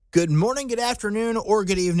Good morning, good afternoon, or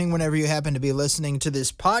good evening whenever you happen to be listening to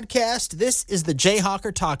this podcast. This is the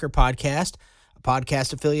Jayhawker Talker podcast, a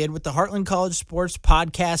podcast affiliated with the Heartland College Sports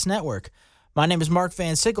Podcast Network. My name is Mark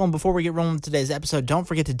Van Sickle, and before we get rolling with today's episode, don't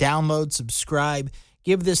forget to download, subscribe,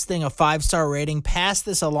 give this thing a 5-star rating, pass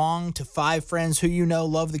this along to 5 friends who you know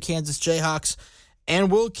love the Kansas Jayhawks,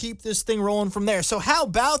 and we'll keep this thing rolling from there. So how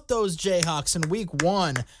about those Jayhawks in week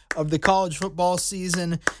 1 of the college football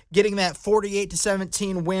season, getting that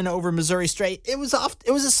 48-17 win over Missouri State? It was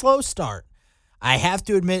a slow start. I have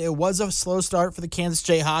to admit, it was a slow start for the Kansas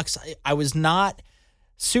Jayhawks. I was not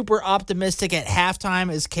super optimistic at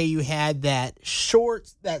halftime as KU had that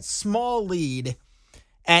small lead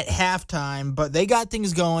at halftime, but they got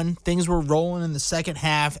things going. Things were rolling in the second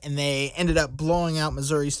half, and they ended up blowing out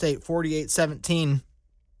Missouri State 48-17.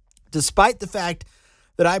 Despite the fact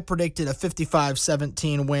that I predicted a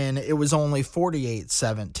 55-17 win, it was only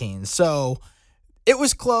 48-17. So it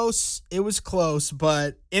was close.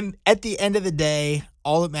 But at the end of the day,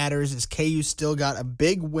 all that matters is KU still got a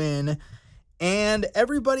big win, and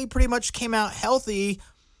everybody pretty much came out healthy.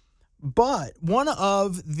 But one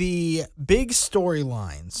of the big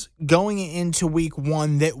storylines going into week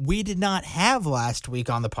 1 that we did not have last week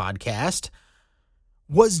on the podcast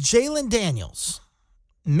was Jalon Daniels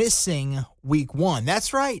missing week 1.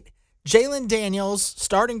 That's right. Jalon Daniels,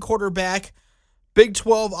 starting quarterback, Big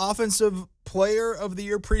 12 Offensive Player of the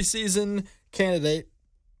Year preseason candidate,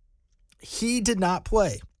 he did not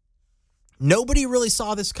play. Nobody really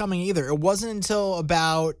saw this coming either. It wasn't until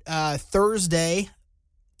about Thursday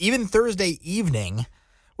evening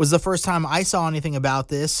was the first time I saw anything about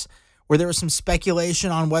this, where there was some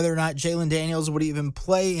speculation on whether or not Jalon Daniels would even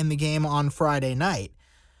play in the game on Friday night.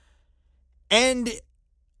 And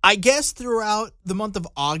I guess throughout the month of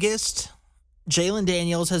August, Jalon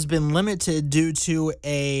Daniels has been limited due to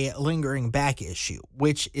a lingering back issue,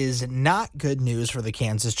 which is not good news for the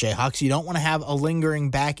Kansas Jayhawks. You don't want to have a lingering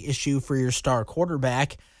back issue for your star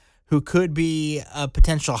quarterback, who could be a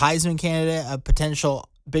potential Heisman candidate, a potential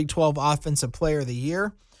Big 12 Offensive Player of the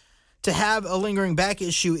Year. To have a lingering back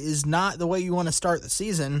issue is not the way you want to start the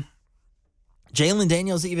season. Jalon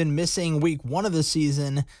Daniels even missing week 1 of the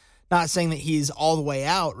season, not saying that he's all the way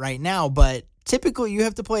out right now, but typically you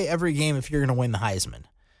have to play every game if you're going to win the Heisman.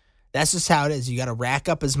 That's just how it is. You got to rack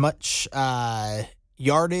up as much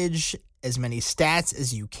yardage, as many stats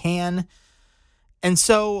as you can. And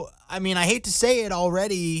so, I mean, I hate to say it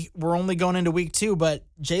already, we're only going into week 2, but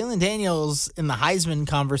Jalon Daniels in the Heisman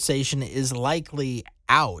conversation is likely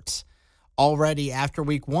out already after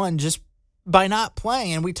week 1 just by not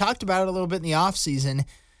playing. And we talked about it a little bit in the offseason.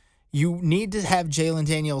 You need to have Jalon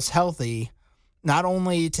Daniels healthy, not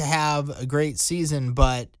only to have a great season,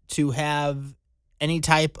 but to have any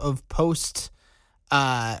type of postseason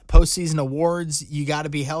awards. You got to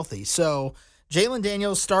be healthy. So Jalon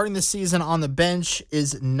Daniels starting the season on the bench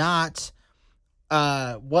is not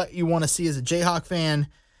what you want to see as a Jayhawk fan.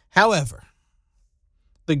 However,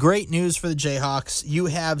 the great news for the Jayhawks, you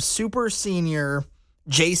have super senior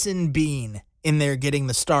Jason Bean in there getting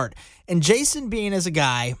the start. And Jason Bean is a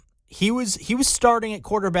guy, he was starting at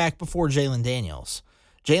quarterback before Jalon Daniels.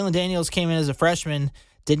 Jalon Daniels came in as a freshman,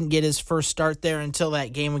 didn't get his first start there until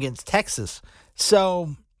that game against Texas.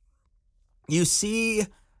 So you see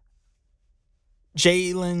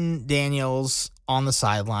Jalon Daniels on the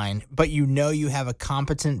sideline, but you know you have a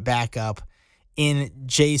competent backup in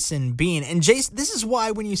Jason Bean. And this is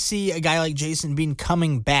why when you see a guy like Jason Bean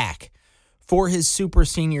coming back for his super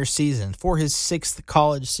senior season, for his 6th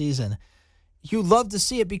college season, you love to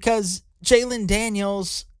see it, because Jalon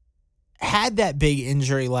Daniels had that big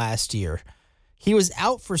injury last year. He was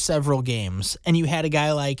out for several games, and you had a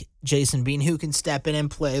guy like Jason Bean who can step in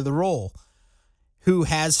and play the role, who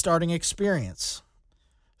has starting experience.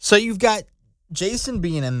 So you've got Jason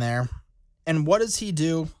Bean in there, and what does he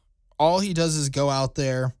do? All he does is go out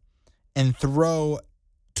there and throw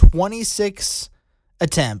 26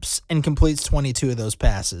 attempts and completes 22 of those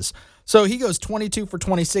passes. So he goes 22 for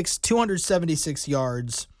 26, 276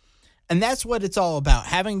 yards, and that's what it's all about,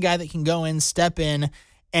 having a guy that can go in, step in,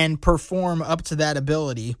 and perform up to that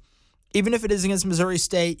ability. Even if it is against Missouri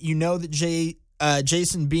State, you know that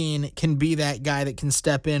Jason Bean can be that guy that can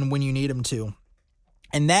step in when you need him to.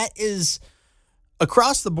 And that is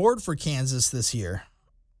across the board for Kansas this year.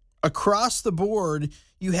 Across the board,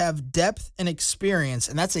 you have depth and experience,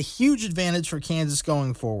 and that's a huge advantage for Kansas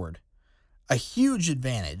going forward. A huge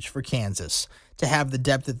advantage for Kansas to have the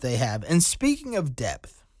depth that they have. And speaking of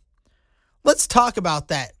depth, let's talk about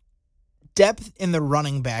that depth in the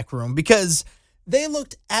running back room, because They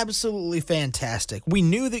looked absolutely fantastic. We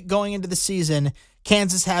knew that going into the season,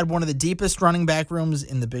 Kansas had one of the deepest running back rooms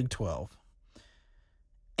in the Big 12.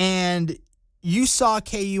 And you saw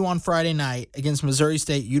KU on Friday night against Missouri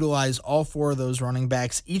State utilize all four of those running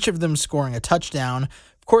backs, each of them scoring a touchdown.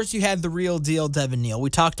 Of course, you had the real deal, Devin Neal. We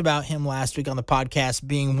talked about him last week on the podcast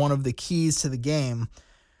being one of the keys to the game.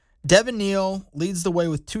 Devin Neal leads the way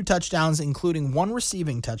with 2 touchdowns, including 1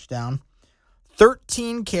 receiving touchdown,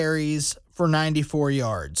 13 carries for 94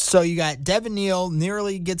 yards. So you got Devin Neal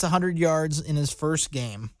nearly gets 100 yards in his first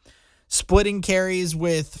game, splitting carries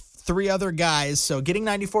with 3 other guys. So getting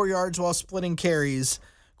 94 yards while splitting carries,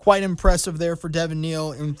 quite impressive there for Devin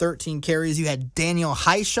Neal in 13 carries. You had Daniel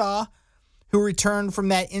Highshaw, who returned from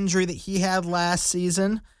that injury that he had last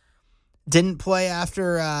season. Didn't play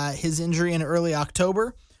after his injury in early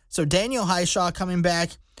October. So Daniel Highshaw coming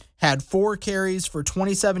back, had 4 carries for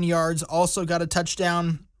 27 yards, also got a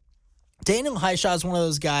touchdown. Daniel Highshaw is one of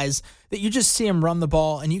those guys that you just see him run the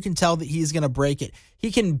ball, and you can tell that he's going to break it.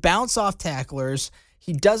 He can bounce off tacklers.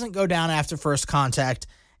 He doesn't go down after first contact,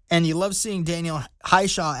 and you love seeing Daniel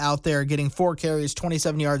Highshaw out there getting 4 carries,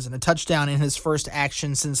 27 yards, and a touchdown in his first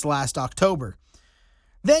action since last October.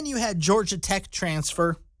 Then you had Georgia Tech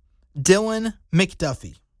transfer Dylan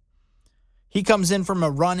McDuffie. He comes in from a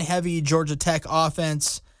run-heavy Georgia Tech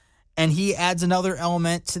offense, and he adds another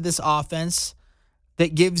element to this offense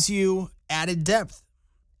that gives you added depth.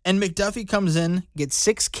 And McDuffie comes in, gets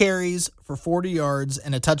 6 carries for 40 yards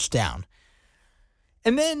and a touchdown.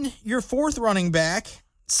 And then your fourth running back,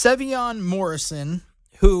 Sevion Morrison,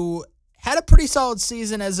 who had a pretty solid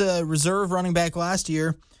season as a reserve running back last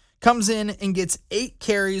year, comes in and gets 8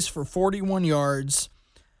 carries for 41 yards.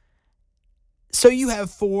 So you have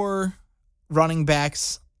 4 running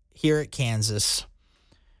backs here at Kansas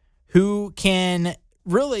who can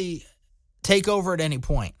really take over at any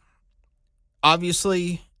point.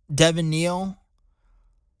 Obviously, Devin Neal,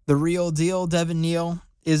 the real deal, Devin Neal,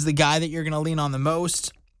 is the guy that you're going to lean on the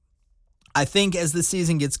most. I think as the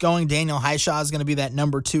season gets going, Daniel Highshaw is going to be that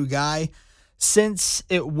number 2 guy. Since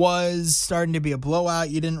it was starting to be a blowout,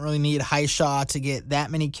 you didn't really need Highshaw to get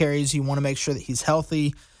that many carries. You want to make sure that he's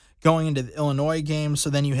healthy going into the Illinois game. So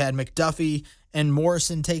then you had McDuffie and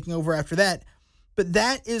Morrison taking over after that. But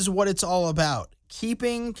that is what it's all about.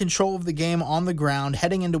 Keeping control of the game on the ground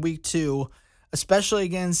heading into week 2, especially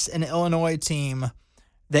against an Illinois team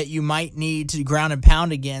that you might need to ground and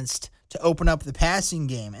pound against to open up the passing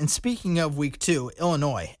game. And speaking of week 2,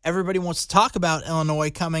 Illinois. Everybody wants to talk about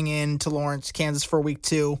Illinois coming into Lawrence, Kansas for week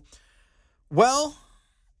 2. Well,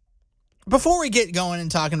 before we get going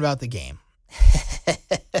and talking about the game,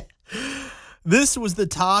 this was the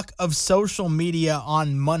talk of social media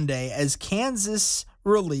on Monday as Kansas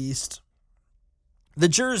released the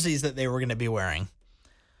jerseys that they were going to be wearing.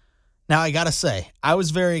 Now, I got to say, I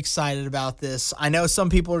was very excited about this. I know some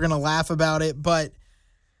people are going to laugh about it, but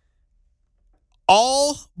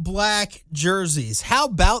all black jerseys. How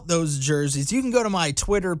about those jerseys? You can go to my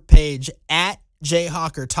Twitter page at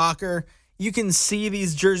JayhawkerTalker. You can see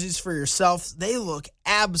these jerseys for yourself. They look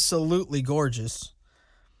absolutely gorgeous.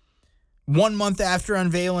 1 month after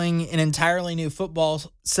unveiling an entirely new football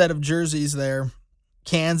set of jerseys there,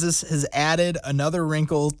 Kansas has added another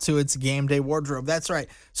wrinkle to its game day wardrobe. That's right.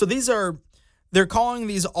 So they're calling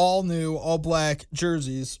these all new, all black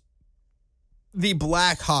jerseys the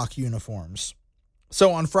Black Hawk uniforms.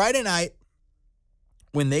 So on Friday night,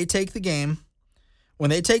 when they take the game, when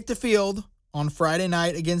they take the field on Friday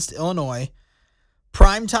night against Illinois,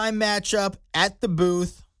 primetime matchup at the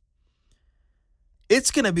booth, it's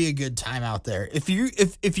going to be a good time out there. If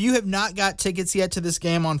you have not got tickets yet to this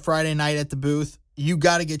game on Friday night at the booth, you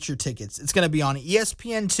got to get your tickets. It's going to be on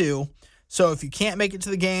ESPN2. So if you can't make it to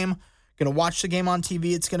the game, going to watch the game on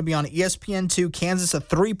TV, it's going to be on ESPN2. Kansas, a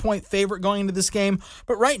 3-point favorite going into this game.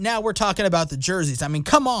 But right now, we're talking about the jerseys. I mean,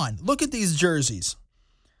 come on. Look at these jerseys.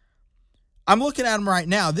 I'm looking at them right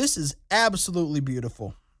now. This is absolutely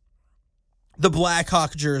beautiful. The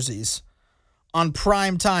Blackhawk jerseys on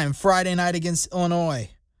prime time, Friday night against Illinois.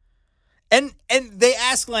 And they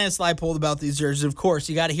asked Lance Leipold about these jerseys. Of course,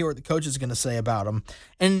 you got to hear what the coach is going to say about them.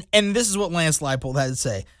 And this is what Lance Leipold had to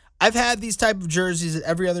say. I've had these type of jerseys at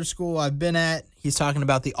every other school I've been at. He's talking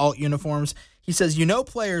about the alt uniforms. He says,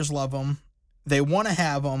 players love them. They want to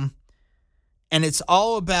have them. And it's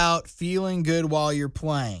all about feeling good while you're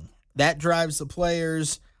playing. That drives the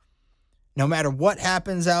players. No matter what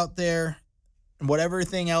happens out there and what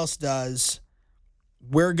everything else does,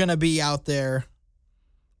 we're going to be out there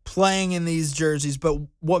playing in these jerseys. But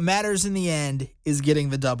what matters in the end is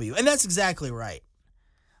getting the W. And that's exactly right.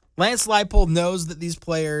 Lance Leipold knows that these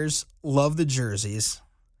players love the jerseys.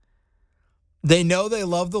 They know they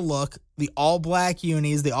love the look, the all-black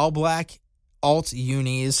unis, the all-black alt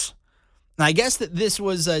unis. And I guess that this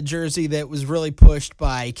was a jersey that was really pushed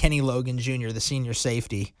by Kenny Logan Jr., the senior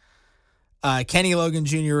safety. Kenny Logan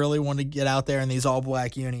Jr. really wanted to get out there in these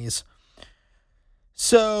all-black unis.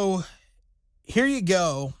 So here you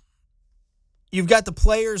go. You've got the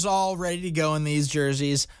players all ready to go in these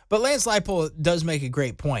jerseys. But Lance Leipold does make a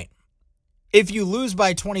great point. If you lose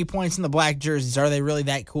by 20 points in the black jerseys, are they really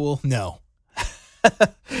that cool? No.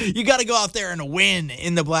 You got to go out there and win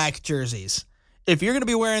in the black jerseys. If you're going to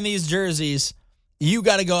be wearing these jerseys, you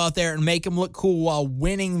got to go out there and make them look cool while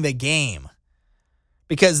winning the game.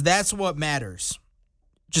 Because that's what matters.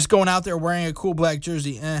 Just going out there wearing a cool black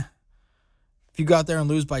jersey, If you go out there and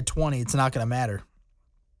lose by 20, it's not going to matter.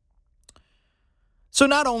 So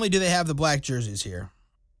not only do they have the black jerseys here,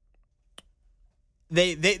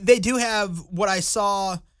 they do have what I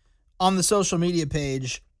saw on the social media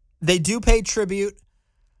page. They do pay tribute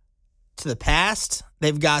to the past.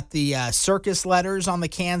 They've got the circus letters on the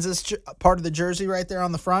Kansas part of the jersey right there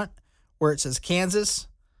on the front where it says Kansas.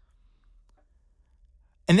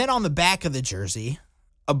 And then on the back of the jersey,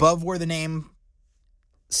 above where the name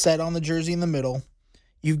said on the jersey in the middle,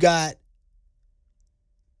 you've got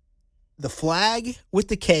the flag with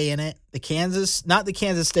the K in it, the Kansas, not the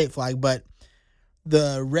Kansas State flag, but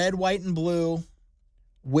the red, white, and blue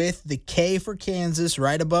with the K for Kansas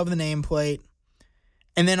right above the nameplate.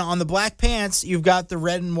 And then on the black pants, you've got the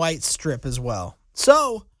red and white strip as well.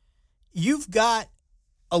 So you've got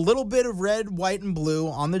a little bit of red, white, and blue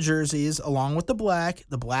on the jerseys along with the black.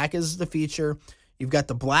 The black is the feature. You've got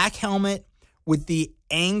the black helmet with the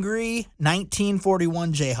angry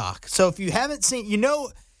 1941 Jayhawk. So if you haven't seen, you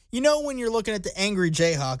know when you're looking at the angry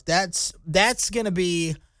Jayhawk, that's going to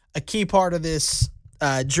be a key part of this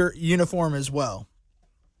uniform as well.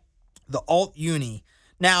 The alt uni.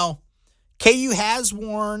 Now, KU has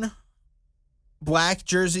worn black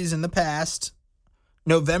jerseys in the past.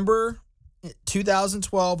 November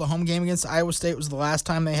 2012, a home game against Iowa State was the last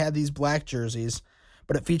time they had these black jerseys,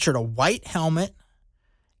 but it featured a white helmet,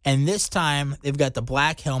 and this time they've got the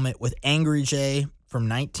black helmet with Angry Jay from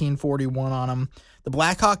 1941 on them. The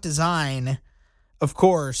Blackhawk design, of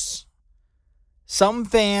course, some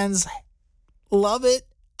fans love it.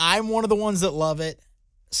 I'm one of the ones that love it.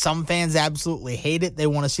 Some fans absolutely hate it. They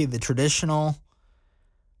want to see the traditional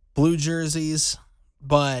blue jerseys,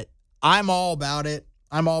 but I'm all about it.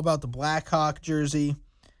 I'm all about the Blackhawk jersey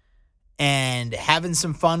and having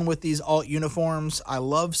some fun with these alt uniforms. I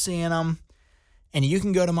love seeing them. And you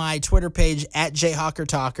can go to my Twitter page at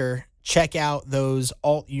JayhawkerTalker. Check out those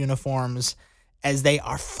alt uniforms as they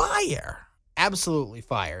are fire. Absolutely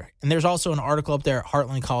fire. And there's also an article up there at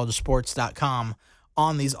heartlandcollegesports.com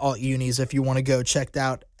on these alt unis if you want to go check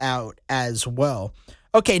that out as well.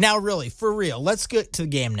 Okay, now really, for real, let's get to the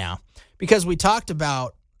game now. Because we talked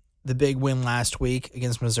about the big win last week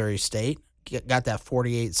against Missouri State. Got that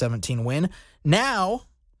 48-17 win. Now,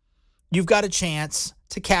 you've got a chance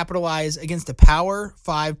to capitalize against a Power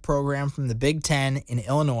 5 program from the Big Ten in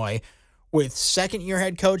Illinois with second-year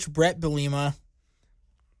head coach Brett Bielema.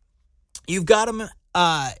 You've got him.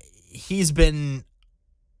 He's been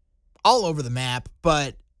all over the map,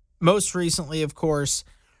 but most recently, of course,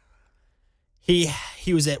 he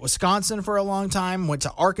was at Wisconsin for a long time, went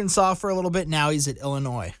to Arkansas for a little bit. Now he's at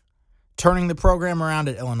Illinois, turning the program around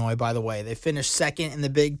at Illinois, by the way. They finished second in the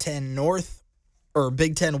Big Ten North, or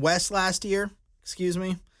Big Ten West last year,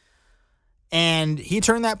 and he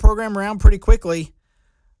turned that program around pretty quickly.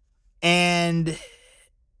 And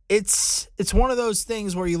it's one of those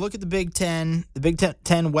things where you look at the Big Ten. The Big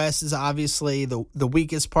Ten West is obviously the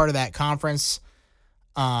weakest part of that conference.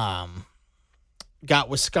 Got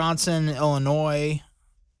Wisconsin, Illinois,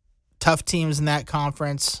 tough teams in that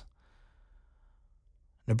conference.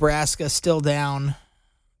 Nebraska still down.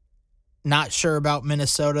 Not sure about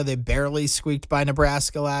Minnesota. They barely squeaked by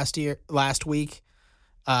Nebraska last week.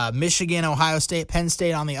 Michigan, Ohio State, Penn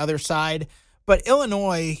State on the other side. But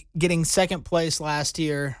Illinois getting second place last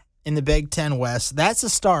year in the Big Ten West, that's a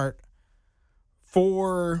start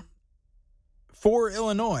for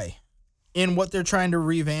Illinois in what they're trying to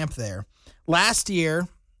revamp there. Last year,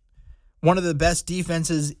 one of the best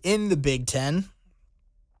defenses in the Big Ten,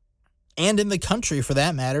 and in the country for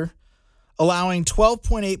that matter, allowing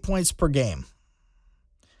 12.8 points per game.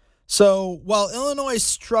 So while Illinois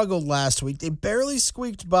struggled last week, they barely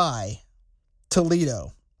squeaked by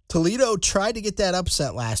Toledo. Toledo tried to get that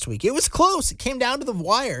upset last week. It was close. It came down to the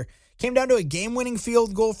wire. It came down to a game-winning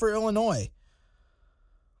field goal for Illinois.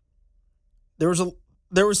 There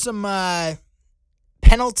was some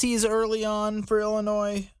penalties early on for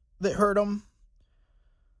Illinois that hurt them.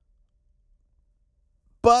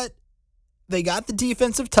 But they got the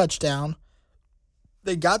defensive touchdown.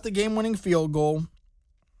 They got the game-winning field goal.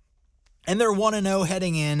 And they're 1-0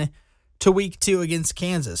 heading in to week 2 against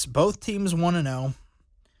Kansas. Both teams 1-0.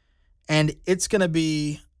 And it's going to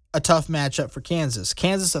be a tough matchup for Kansas.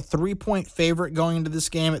 Kansas a 3-point favorite going into this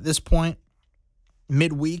game at this point,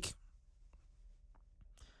 midweek.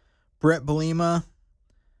 Brett Bielema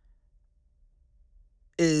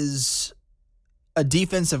is a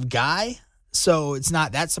defensive guy, so it's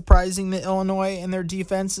not that surprising that Illinois and their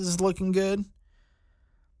defense is looking good.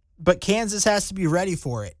 But Kansas has to be ready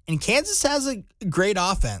for it. And Kansas has a great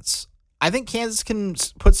offense. I think Kansas can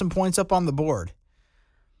put some points up on the board.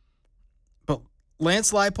 But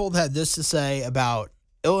Lance Leipold had this to say about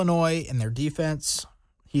Illinois and their defense.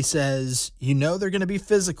 He says, they're going to be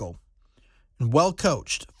physical and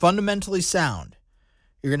well-coached, fundamentally sound.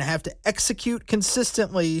 You're going to have to execute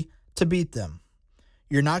consistently to beat them.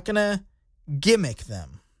 You're not going to gimmick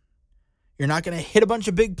them. You're not going to hit a bunch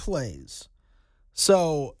of big plays.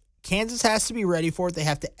 So Kansas has to be ready for it. They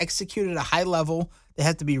have to execute at a high level. They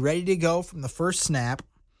have to be ready to go from the first snap.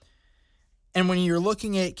 And when you're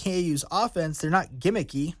looking at KU's offense, they're not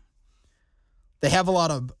gimmicky. They have a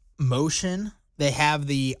lot of motion. They have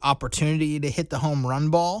the opportunity to hit the home run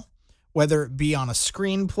ball, whether it be on a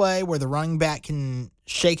screen play where the running back can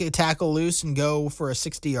shake a tackle loose and go for a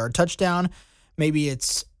 60-yard touchdown. Maybe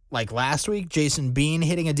it's like last week, Jason Bean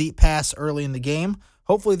hitting a deep pass early in the game.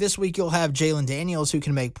 Hopefully this week you'll have Jalon Daniels who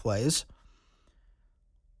can make plays.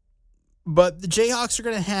 But the Jayhawks are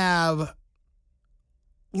going to have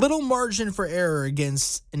little margin for error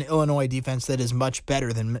against an Illinois defense that is much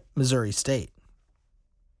better than Missouri State.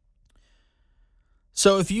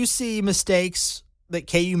 So if you see mistakes that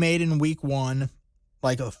KU made in week 1,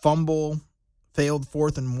 like a fumble, failed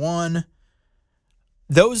 4th and 1,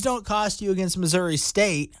 those don't cost you against Missouri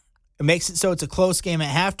State. It makes it so it's a close game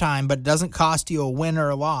at halftime, but it doesn't cost you a win or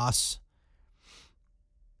a loss.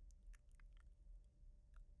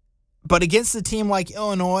 But against a team like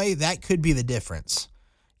Illinois, that could be the difference.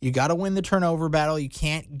 You got to win the turnover battle. You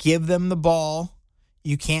can't give them the ball.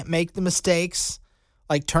 You can't make the mistakes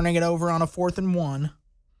like turning it over on a 4th and 1.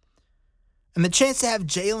 And the chance to have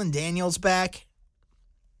Jalon Daniels back,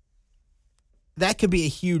 that could be a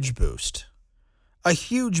huge boost. A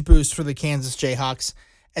huge boost for the Kansas Jayhawks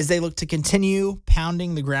as they look to continue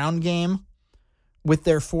pounding the ground game with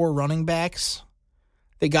their 4 running backs.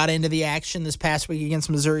 They got into the action this past week against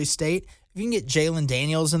Missouri State. If you can get Jalon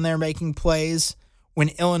Daniels in there making plays when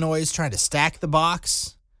Illinois is trying to stack the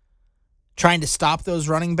box, trying to stop those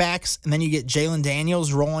running backs, and then you get Jalon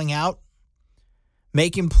Daniels rolling out,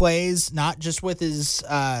 making plays not just with his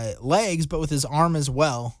legs, but with his arm as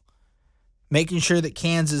well, making sure that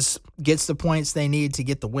Kansas gets the points they need to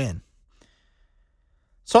get the win.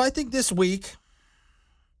 So I think this week,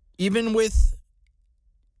 even if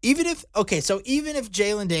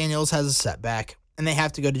Jalon Daniels has a setback and they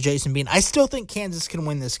have to go to Jason Bean, I still think Kansas can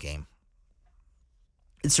win this game.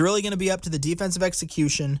 It's really going to be up to the defensive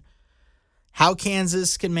execution, how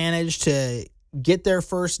Kansas can manage to get their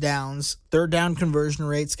first downs. Third down conversion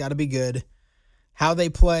rate's got to be good. How they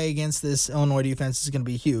play against this Illinois defense is going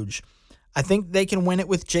to be huge. I think they can win it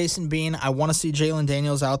with Jason Bean. I want to see Jalon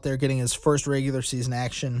Daniels out there getting his first regular season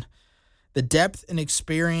action. The depth and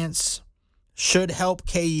experience should help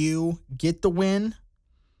KU get the win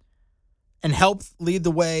and help lead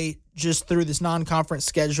the way just through this non-conference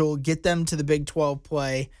schedule, get them to the Big 12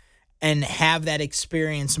 play, and have that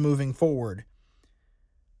experience moving forward.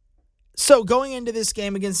 So going into this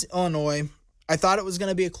game against Illinois, I thought it was going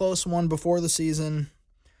to be a close one before the season.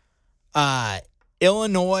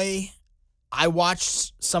 Illinois, I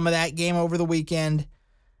watched some of that game over the weekend,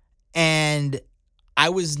 and I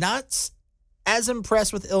was not as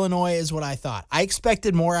impressed with Illinois as what I thought. I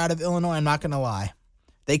expected more out of Illinois, I'm not going to lie.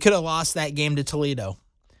 They could have lost that game to Toledo.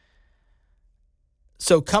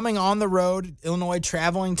 So coming on the road, Illinois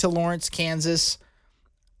traveling to Lawrence, Kansas,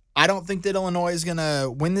 I don't think that Illinois is going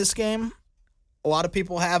to win this game. A lot of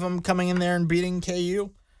people have them coming in there and beating KU.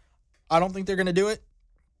 I don't think they're going to do it.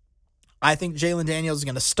 I think Jalon Daniels is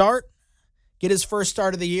going to start, get his first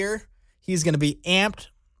start of the year. He's going to be amped.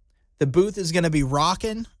 The booth is going to be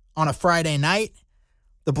rocking on a Friday night.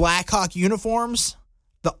 The Blackhawk uniforms,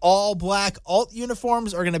 the all-black alt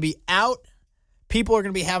uniforms are going to be out. People are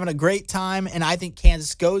going to be having a great time, and I think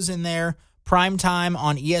Kansas goes in there prime time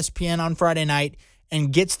on ESPN on Friday night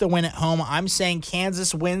and gets the win at home. I'm saying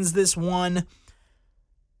Kansas wins this one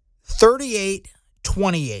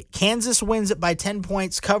 38-28. Kansas wins it by 10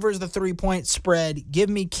 points, covers the 3-point spread. Give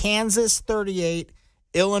me Kansas 38,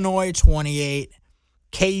 Illinois 28.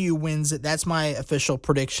 KU wins it. That's my official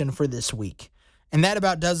prediction for this week. And that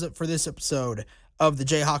about does it for this episode of the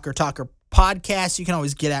Jayhawker Talker podcast. You can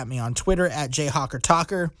always get at me on Twitter at Jayhawker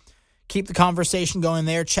Talker. Keep the conversation going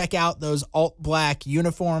there. Check out those alt-black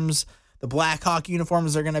uniforms. The Blackhawk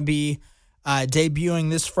uniforms are going to be debuting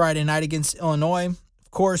this Friday night against Illinois.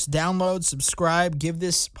 Of course, download, subscribe, give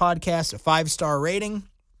this podcast a 5-star rating.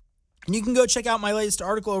 And you can go check out my latest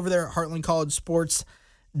article over there at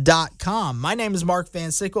heartlandcollegesports.com. My name is Mark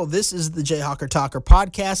Van Sickle. This is the Jayhawker Talker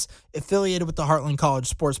podcast, affiliated with the Heartland College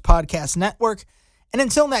Sports Podcast Network. And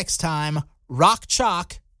until next time, rock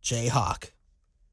chalk, Jayhawk.